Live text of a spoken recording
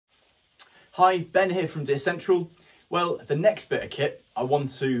Hi, Ben here from Deer Central. Well, the next bit of kit I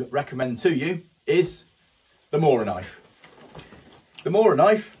want to recommend to you is the Mora knife. The Mora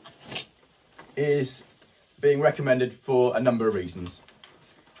knife is being recommended for a number of reasons.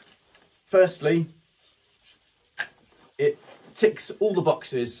 Firstly, it ticks all the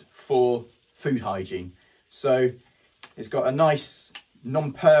boxes for food hygiene. So it's got a nice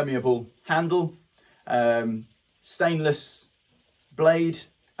non-permeable handle, stainless blade,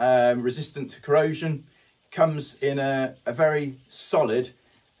 resistant to corrosion, comes in a very solid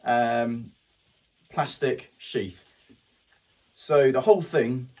plastic sheath. So the whole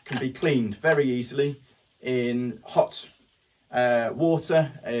thing can be cleaned very easily in hot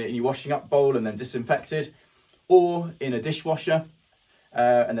water in your washing up bowl and then disinfected, or in a dishwasher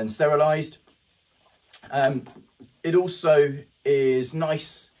and then sterilised. It also is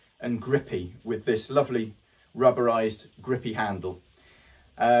nice and grippy with this lovely rubberized grippy handle.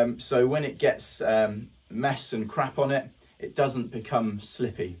 So when it gets mess and crap on it, it doesn't become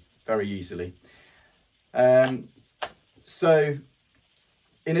slippy very easily. So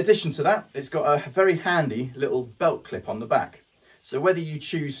in addition to that, it's got a very handy little belt clip on the back. So whether you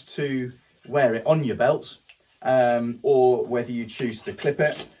choose to wear it on your belt or whether you choose to clip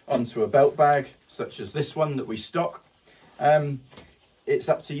it onto a belt bag, such as this one that we stock, it's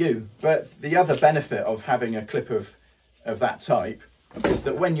up to you. But the other benefit of having a clip of that type is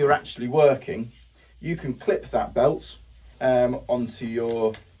that when you're actually working, you can clip that belt onto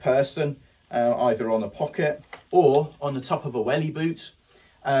your person, either on a pocket or on the top of a welly boot.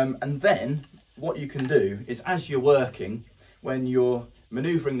 And then what you can do is, as you're working, when you're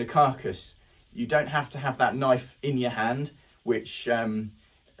manoeuvring the carcass, you don't have to have that knife in your hand, which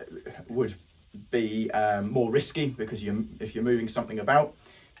would be more risky, because if you're moving something about,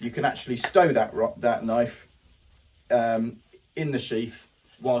 you can actually stow that knife in the sheath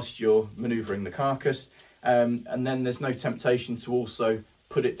whilst you're manoeuvring the carcass, and then there's no temptation to also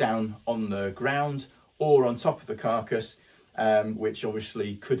put it down on the ground or on top of the carcass, which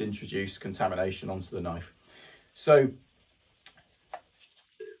obviously could introduce contamination onto the knife. So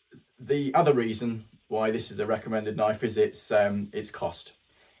the other reason why this is a recommended knife is its cost.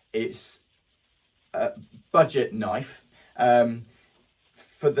 It's a budget knife.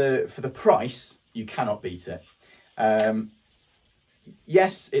 For the price, you cannot beat it.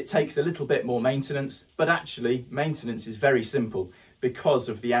 Yes, it takes a little bit more maintenance, but actually maintenance is very simple because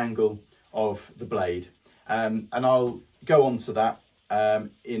of the angle of the blade. And I'll go on to that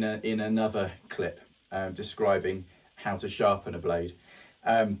in another clip describing how to sharpen a blade.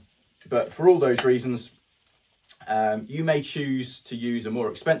 But for all those reasons, you may choose to use a more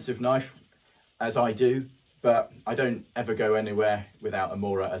expensive knife, as I do, but I don't ever go anywhere without a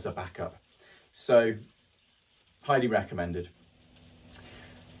Mora as a backup. So, highly recommended.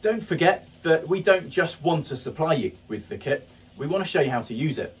 Don't forget that we don't just want to supply you with the kit, we want to show you how to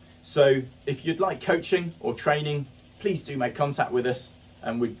use it. So if you'd like coaching or training, please do make contact with us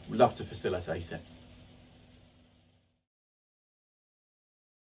and we'd love to facilitate it.